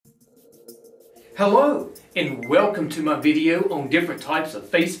Hello and welcome to my video on different types of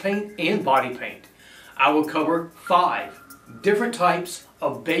face paint and body paint. I will cover 5 different types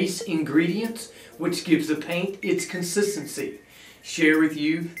of base ingredients which gives the paint its consistency. Share with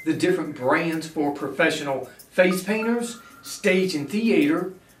you the different brands for professional face painters, stage and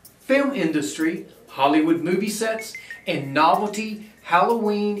theater, film industry, Hollywood movie sets, and novelty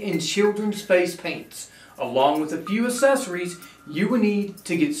Halloween and children's face paints, along with a few accessories you will need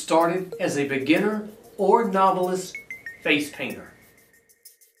to get started as a beginner or novice face painter.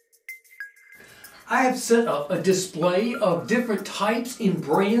 I have set up a display of different types and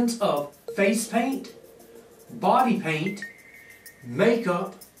brands of face paint, body paint,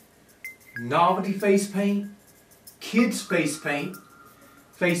 makeup, novelty face paint, kids face paint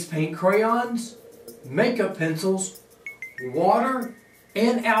crayons, makeup pencils, water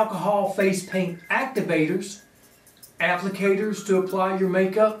and alcohol face paint activators, applicators to apply your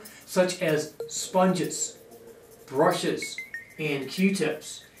makeup such as sponges, brushes, and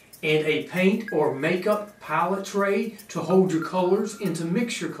Q-tips, and a paint or makeup palette tray to hold your colors into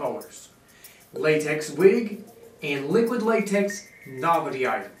mixture colors, latex wig, and liquid latex novelty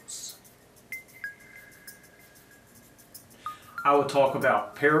items. I will talk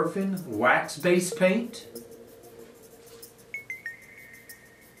about paraffin wax-based paint,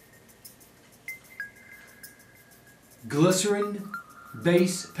 glycerin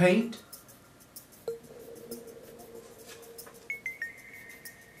base paint,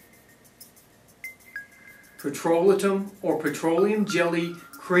 petroleum or petroleum jelly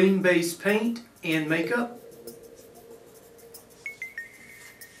cream base paint and makeup,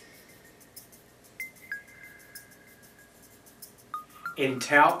 and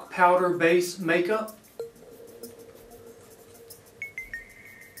talc powder base makeup,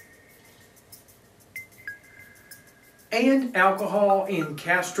 and alcohol and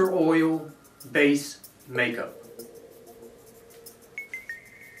castor oil base makeup.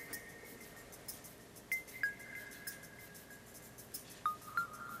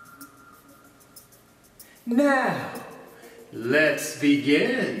 Now, let's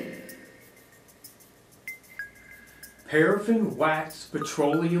begin. Paraffin wax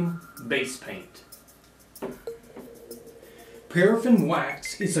petroleum base paint. Paraffin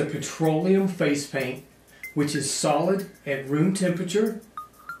wax is a petroleum face paint which is solid at room temperature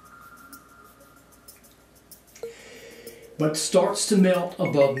but starts to melt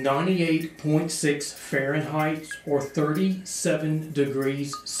above 98.6 Fahrenheit or 37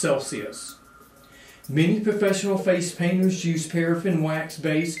 degrees Celsius. Many professional face painters use paraffin wax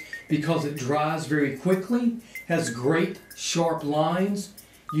base because it dries very quickly, has great sharp lines,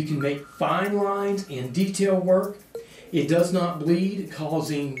 you can make fine lines and detail work, it does not bleed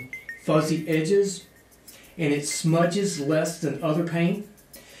causing fuzzy edges, and it smudges less than other paint.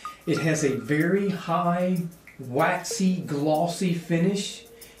 It has a very high waxy glossy finish,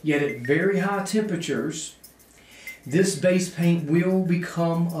 yet at very high temperatures this base paint will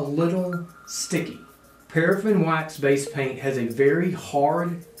become a little sticky. Paraffin wax base paint has a very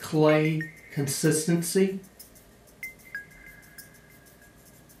hard clay consistency,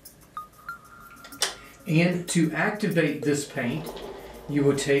 and to activate this paint you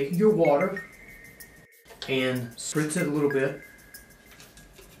will take your water and spritz it a little bit,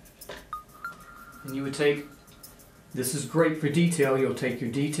 and you would take, this is great for detail, you'll take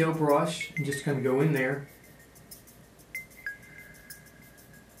your detail brush and just kind of go in there.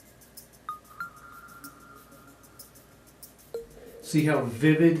 See how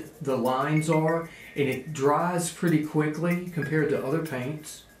vivid the lines are, and it dries pretty quickly compared to other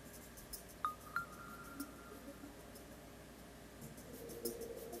paints.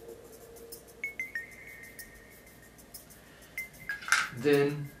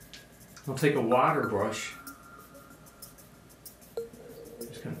 Then I'll take a wider brush,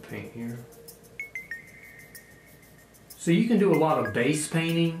 just kind of paint here. So you can do a lot of base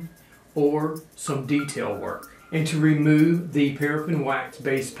painting or some detail work. And to remove the paraffin wax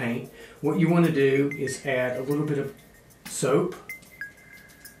base paint, what you want to do is add a little bit of soap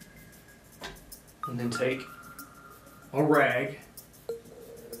and then take a rag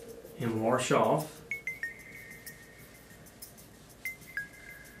and wash off.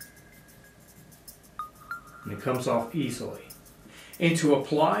 And it comes off easily. And to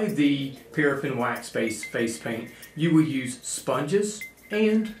apply the paraffin wax base face paint, you will use sponges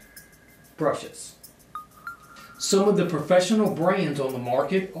and brushes. Some of the professional brands on the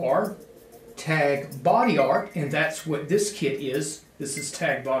market are Tag Body Art, and that's what this kit is. This is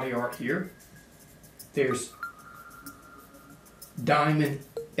Tag Body Art here. There's Diamond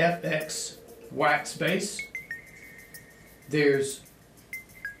FX Wax Base. There's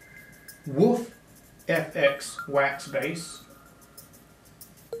Wolf FX wax base,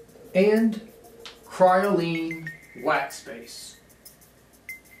 and Cryoline wax base.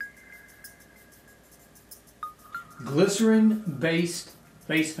 Glycerin-based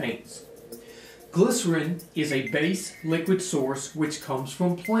face paints. Glycerin is a base liquid source which comes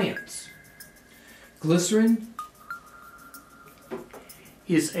from plants. Glycerin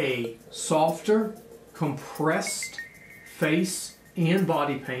is a softer, compressed face and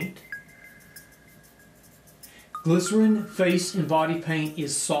body paint. Glycerin face and body paint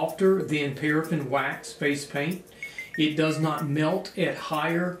is softer than paraffin wax face paint. It does not melt at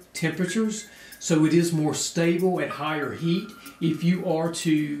higher temperatures, so it is more stable at higher heat. If you are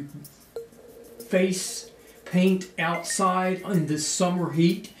to face paint outside in the summer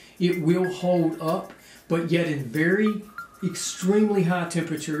heat, it will hold up, but yet in very extremely high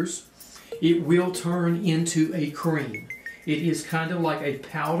temperatures, it will turn into a cream. It is kind of like a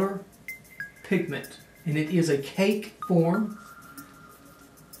powder pigment, and it is a cake form.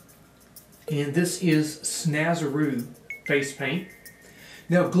 And this is Snazaroo face paint.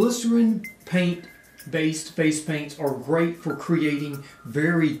 Now, glycerin paint based face paints are great for creating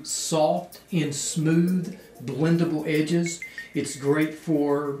very soft and smooth blendable edges. It's great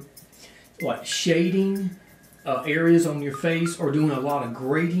for like shading areas on your face, or doing a lot of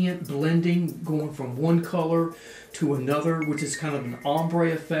gradient blending, going from one color to another, which is kind of an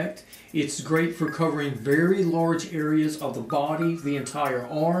ombre effect. It's great for covering very large areas of the body, the entire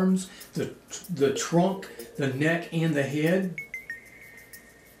arms, the trunk, the neck, and the head.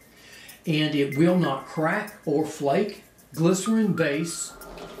 And it will not crack or flake. Glycerin base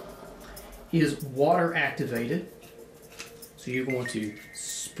is water activated. So you're going to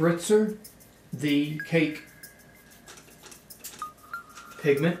spritzer the cake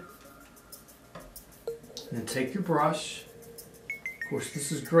pigment, and then take your brush. Of course,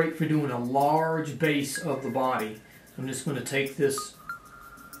 this is great for doing a large base of the body. I'm just going to take this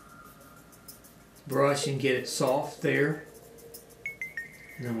brush and get it soft there.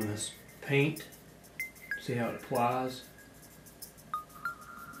 And I'm going to paint. See how it applies.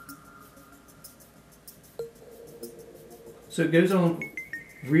 So it goes on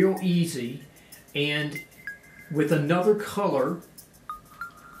real easy, and with another color,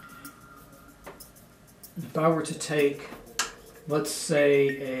 if I were to take, let's say,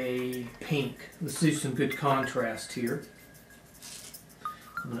 a pink, let's do some good contrast here.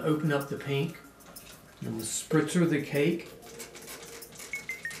 I'm going to open up the pink, and I'm going to spritzer the cake.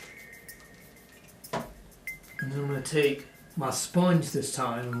 And then I'm going to take my sponge this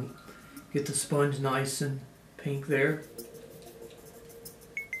time and get the sponge nice and pink there.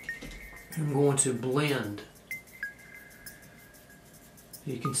 I'm going to blend.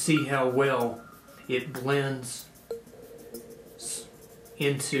 You can see how well it blends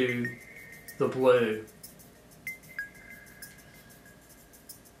into the blue.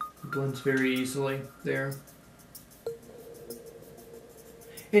 It blends very easily there.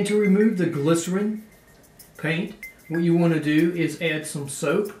 And to remove the glycerin paint, what you want to do is add some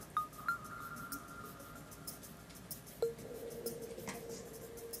soap.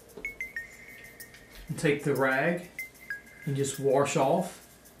 And take the rag and just wash off.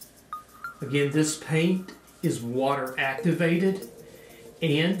 Again, this paint is water activated,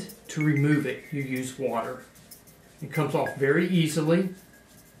 and to remove it, you use water. It comes off very easily.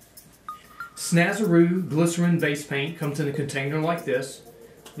 Snazaroo glycerin base paint comes in a container like this.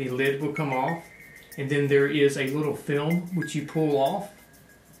 The lid will come off, and then there is a little film which you pull off,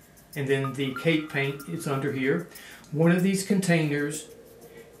 and then the cake paint is under here. One of these containers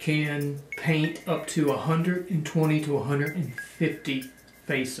can paint up to 120 to 150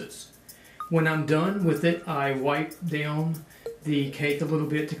 faces. When I'm done with it, I wipe down the cake a little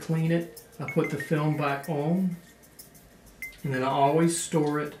bit to clean it. I put the film back on, and then I always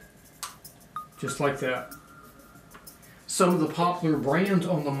store it just like that. Some of the popular brands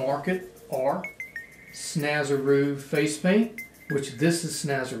on the market are Snazaroo face paint, which this is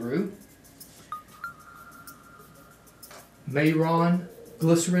Snazaroo, Mayron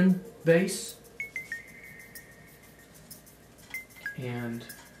glycerin base, and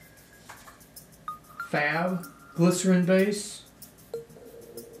Fab glycerin base,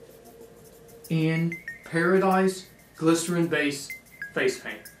 and Paradise glycerin base face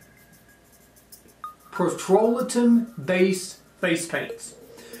paint. Petroleum based face paints.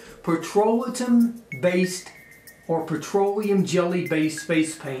 Petroleum based or petroleum jelly based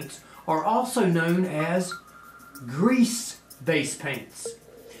face paints are also known as grease based paints.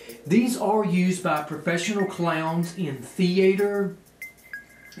 These are used by professional clowns in theater,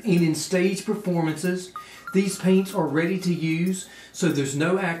 And in stage performances, these paints are ready to use, so there's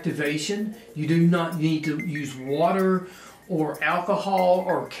no activation. You do not need to use water or alcohol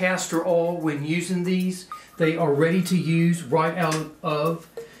or castor oil when using these. They are ready to use right out of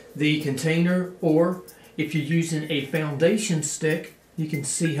the container, or if you're using a foundation stick, you can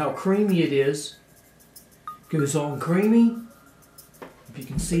see how creamy it is. Goes on creamy, if you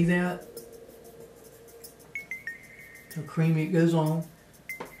can see that, how creamy it goes on.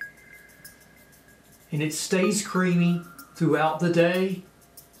 And it stays creamy throughout the day.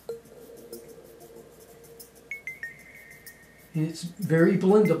 And it's very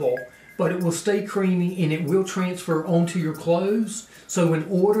blendable, but it will stay creamy and it will transfer onto your clothes. So in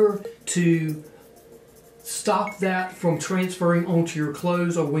order to stop that from transferring onto your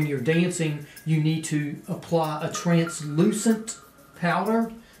clothes or when you're dancing, you need to apply a translucent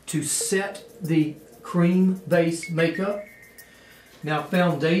powder to set the cream-based makeup. Now,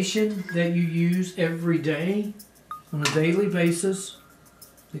 foundation that you use every day on a daily basis,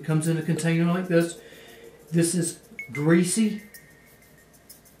 it comes in a container like this. This is greasy.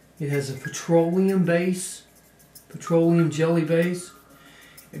 It has a petroleum base, petroleum jelly base.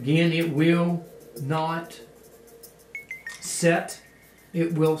 Again, it will not set.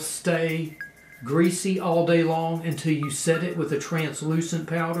 It will stay greasy all day long until you set it with a translucent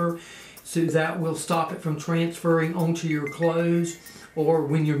powder. So that will stop it from transferring onto your clothes or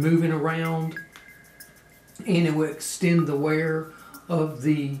when you're moving around, and it will extend the wear of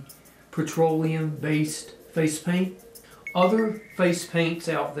the petroleum-based face paint. Other face paints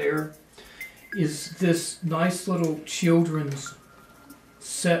out there is this nice little children's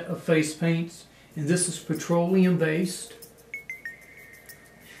set of face paints, and this is petroleum-based.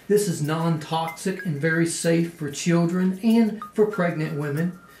 This is non-toxic and very safe for children and for pregnant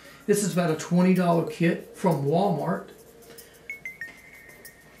women. This is about a $20 kit from Walmart.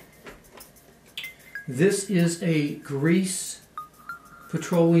 This is a grease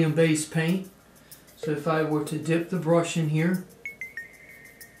petroleum-based paint. So if I were to dip the brush in here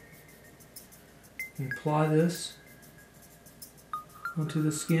and apply this onto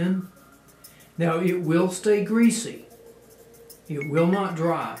the skin, now it will stay greasy. It will not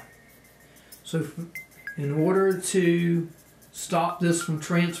dry. So in order to stop this from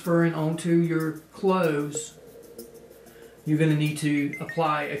transferring onto your clothes, you're going to need to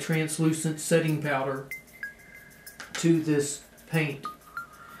apply a translucent setting powder to this paint.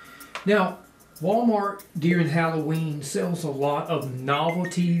 Now, Walmart during Halloween sells a lot of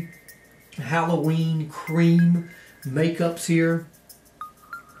novelty Halloween cream makeups here,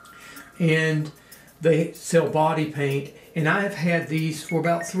 and they sell body paint, and I have had these for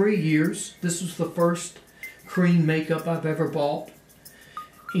about 3 years. This was the first cream makeup I've ever bought,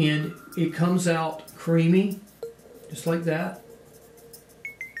 and it comes out creamy just like that,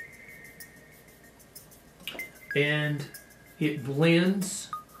 and it blends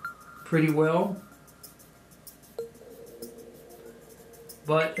pretty well,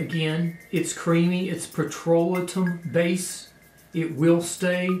 but again, it's creamy. It's petroleum base. It will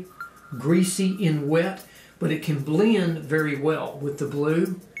stay greasy and wet, but it can blend very well with the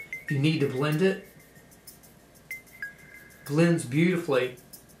blue. If you need to blend it, blends beautifully.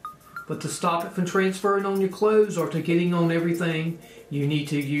 But to stop it from transferring on your clothes or to getting on everything, you need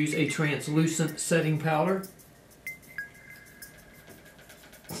to use a translucent setting powder.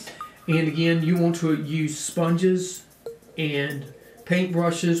 And again, you want to use sponges and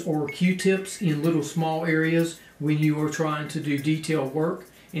paintbrushes or Q-tips in little small areas when you are trying to do detail work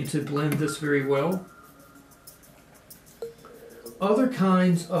and to blend this very well. Other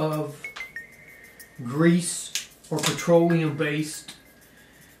kinds of grease or petroleum-based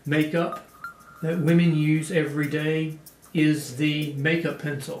makeup that women use every day is the makeup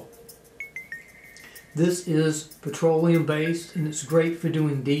pencil. This is petroleum based, and it's great for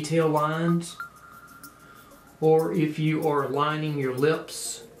doing detail lines, or if you are lining your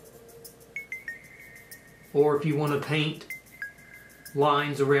lips, or if you want to paint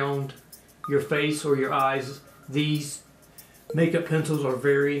lines around your face or your eyes. These makeup pencils are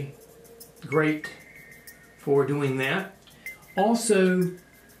very great for doing that. Also,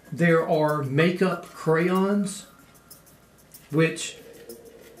 there are makeup crayons, which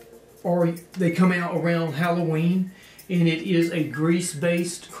they come out around Halloween, and it is a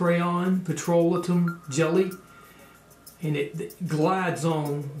grease-based crayon, petroleum jelly, and it glides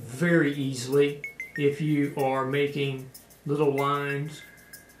on very easily if you are making little lines,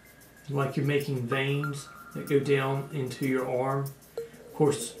 like you're making veins that go down into your arm. Of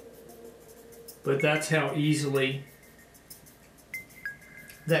course, but that's how easily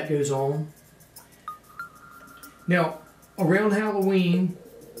that goes on. Now, around Halloween,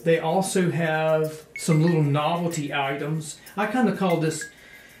 they also have some little novelty items. I kind of call this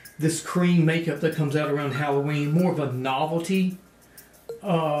cream makeup that comes out around Halloween more of a novelty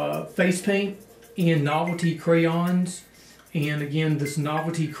face paint and novelty crayons. And again, this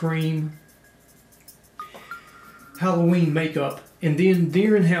novelty cream Halloween makeup. And then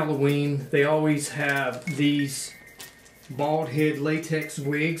during Halloween, they always have these bald head latex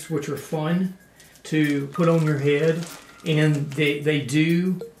wigs, which are fun to put on your head. And they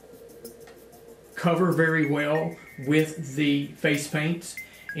do cover very well with the face paints.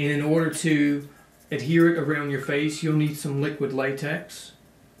 And in order to adhere it around your face, you'll need some liquid latex.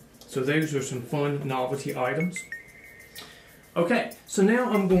 So those are some fun novelty items. Okay, so now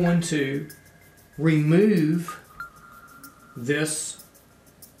I'm going to remove this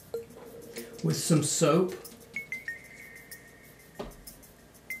with some soap.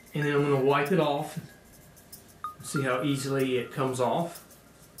 And then I'm going to wipe it off. See how easily it comes off.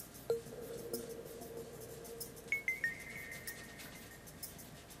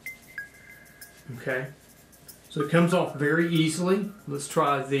 Okay, so it comes off very easily. Let's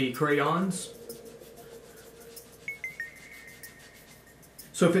try the crayons.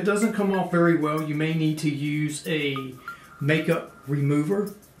 So if it doesn't come off very well, you may need to use a makeup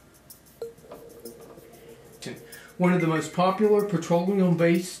remover. One of the most popular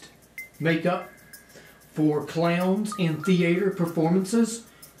petroleum-based makeup for clowns and theater performances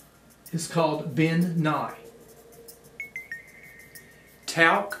is called Ben Nye.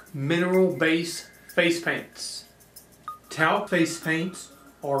 Talc mineral base face paints. Talc face paints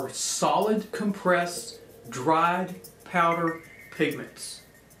are solid compressed dried powder pigments.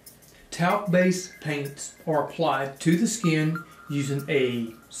 Talc base paints are applied to the skin using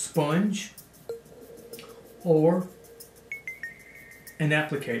a sponge or an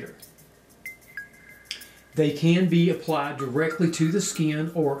applicator. They can be applied directly to the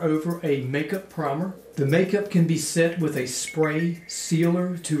skin or over a makeup primer. The makeup can be set with a spray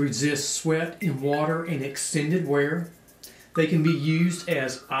sealer to resist sweat in water and extended wear. They can be used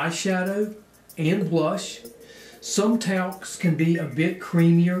as eyeshadow and blush. Some talcs can be a bit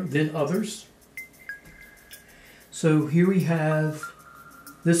creamier than others. So here we have,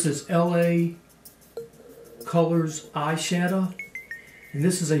 this is LA Colors eyeshadow, and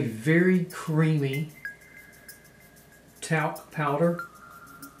this is a very creamy talc powder.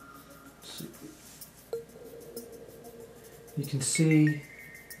 You can see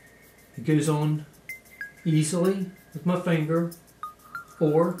it goes on easily with my finger,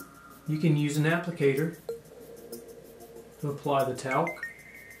 or you can use an applicator to apply the talc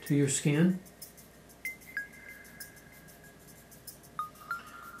to your skin.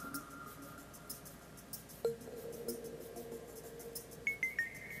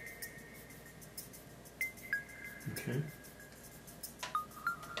 Okay.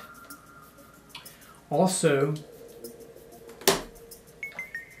 Also,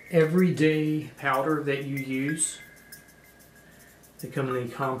 everyday powder that you use, they come in a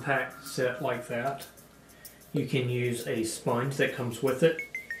compact set like that. You can use a sponge that comes with it,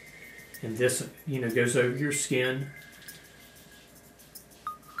 and this, goes over your skin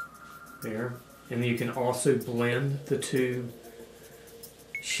there. And you can also blend the two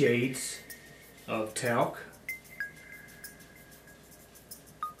shades of talc.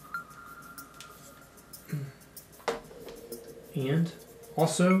 And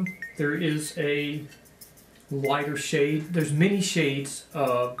also there is a lighter shade. There's many shades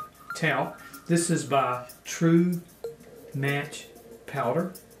of talc. This is by True Match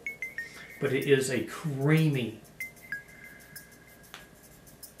Powder, but it is a creamy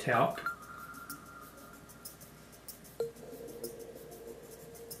talc.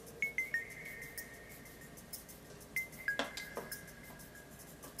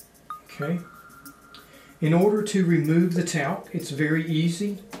 Okay. In order to remove the talc, it's very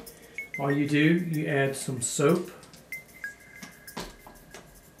easy. All you do, you add some soap.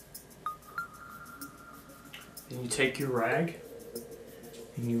 And you take your rag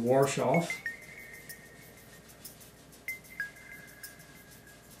and you wash off.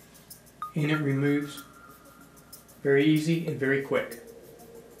 And it removes very easy and very quick.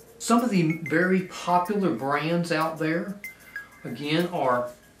 Some of the very popular brands out there, again, are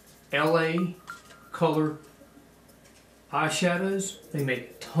LA Color eyeshadows. They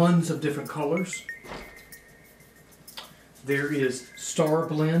make tons of different colors. There is Star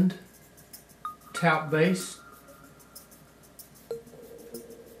Blend talc base,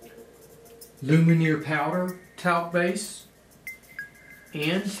 Lumineer powder talc base,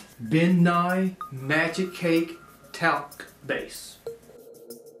 and Ben Nye Magic Cake talc base.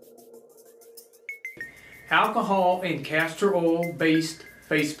 Alcohol and castor oil based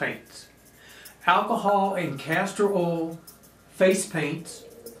face paints. Alcohol and castor oil face paints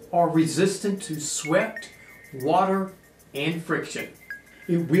are resistant to sweat, water, and friction.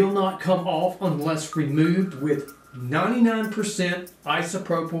 It will not come off unless removed with 99%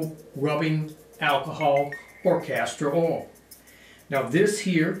 isopropyl rubbing alcohol or castor oil. Now this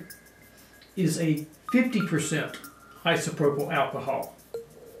here is a 50% isopropyl alcohol.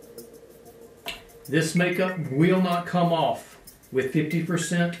 This makeup will not come off with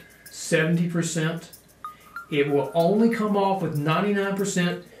 50%, 70%. It will only come off with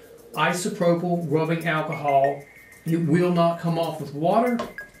 99% isopropyl rubbing alcohol. It will not come off with water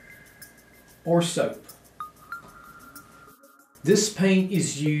or soap. This paint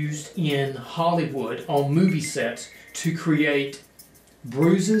is used in Hollywood on movie sets to create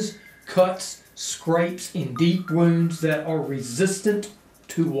bruises, cuts, scrapes, and deep wounds that are resistant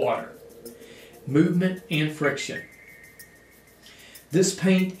to water, movement, and friction. This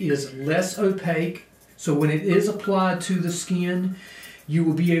paint is less opaque, so when it is applied to the skin, you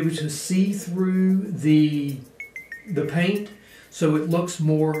will be able to see through the paint, so it looks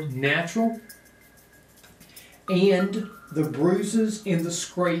more natural, and the bruises and the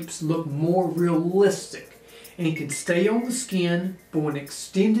scrapes look more realistic and can stay on the skin for an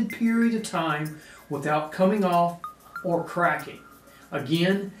extended period of time without coming off or cracking.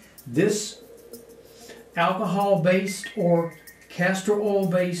 Again, this alcohol-based or castor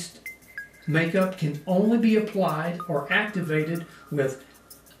oil-based makeup can only be applied or activated with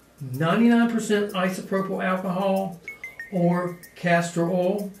 99% isopropyl alcohol or castor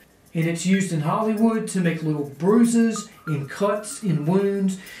oil, and it's used in Hollywood to make little bruises and cuts and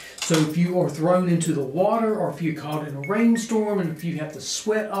wounds. So if you are thrown into the water, or if you're caught in a rainstorm, and if you have to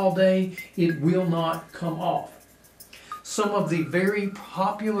sweat all day, it will not come off. Some of the very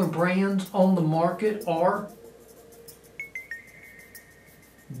popular brands on the market are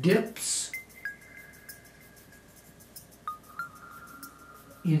Dips,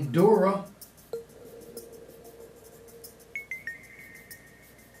 Endura,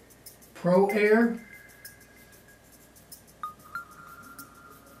 Pro Air,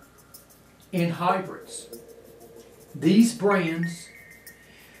 and hybrids. These brands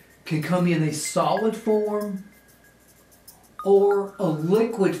can come in a solid form or a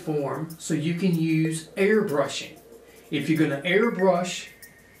liquid form, so you can use airbrushing. If you're going to airbrush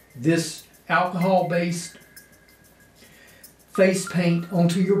this alcohol-based face paint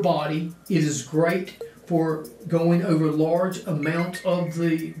onto your body, it is great for going over large amounts of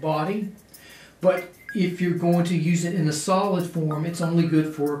the body, but if you're going to use it in a solid form, it's only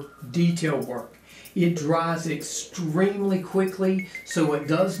good for detail work. It dries extremely quickly, so it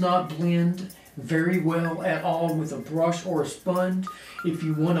does not blend very well at all with a brush or a sponge. If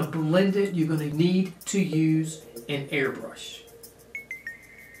you want to blend it, you're going to need to use an airbrush.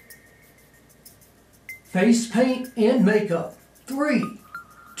 Face paint and makeup. 3,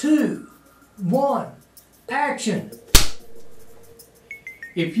 2, 1, action!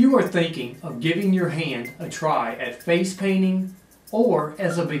 If you are thinking of giving your hand a try at face painting, or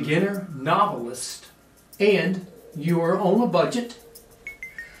as a beginner novelist, and you are on a budget,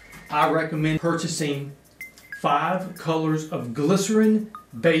 I recommend purchasing 5 colors of glycerin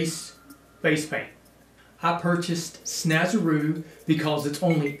base face paint. I purchased Snazaroo because it's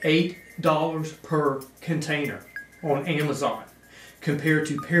only $8 per container on Amazon, compared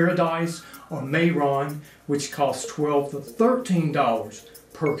to Paradise or Mayron, which costs $12 to $13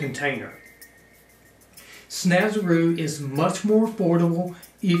 per container. Snazaroo is much more affordable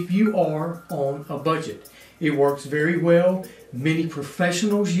if you are on a budget. It works very well. Many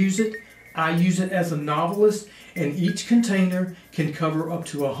professionals use it. I use it as a novelist, and each container can cover up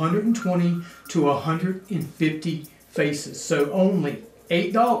to 120 to 150 faces. So only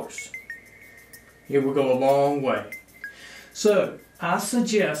 $8. It will go a long way. So I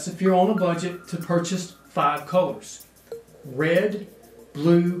suggest, if you're on a budget, to purchase 5 colors: red,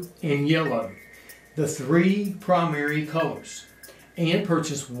 blue, and yellow, the 3 primary colors, and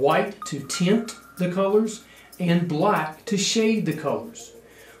purchase white to tint the colors and black to shade the colors.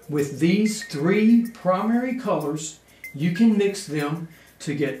 With these 3 primary colors, you can mix them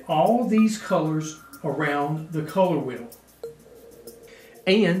to get all these colors around the color wheel.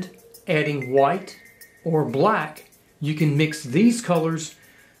 And adding white or black, you can mix these colors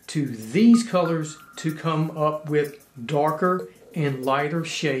to come up with darker and lighter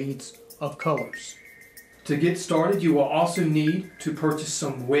shades of colors. To get started, you will also need to purchase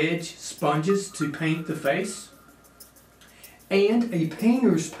some wedge sponges to paint the face. And a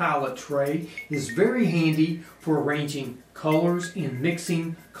painter's palette tray is very handy for arranging colors and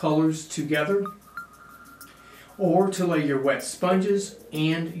mixing colors together. or to lay your wet sponges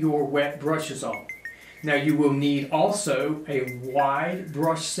and your wet brushes on. Now you will need also a wide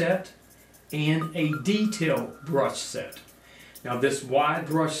brush set and a detail brush set. Now this wide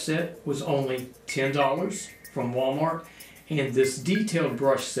brush set was only $10 from Walmart, and this detailed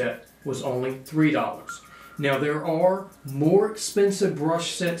brush set was only $3. Now there are more expensive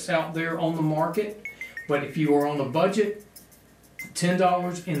brush sets out there on the market, but if you are on a budget, the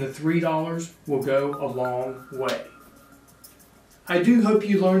 $10 and the $3 will go a long way. I do hope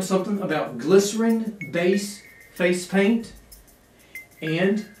you learned something about glycerin base face paint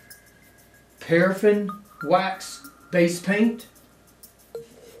and paraffin wax base paint,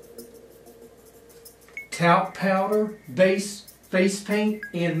 talc powder base face paint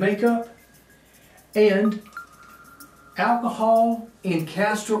and makeup, and alcohol and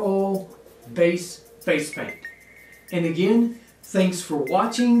castor oil base face paint. And again, thanks for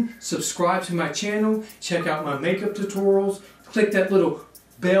watching. Subscribe to my channel, check out my makeup tutorials, click that little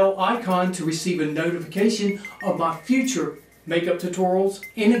bell icon to receive a notification of my future makeup tutorials.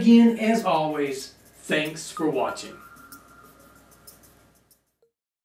 And again, as always, thanks for watching.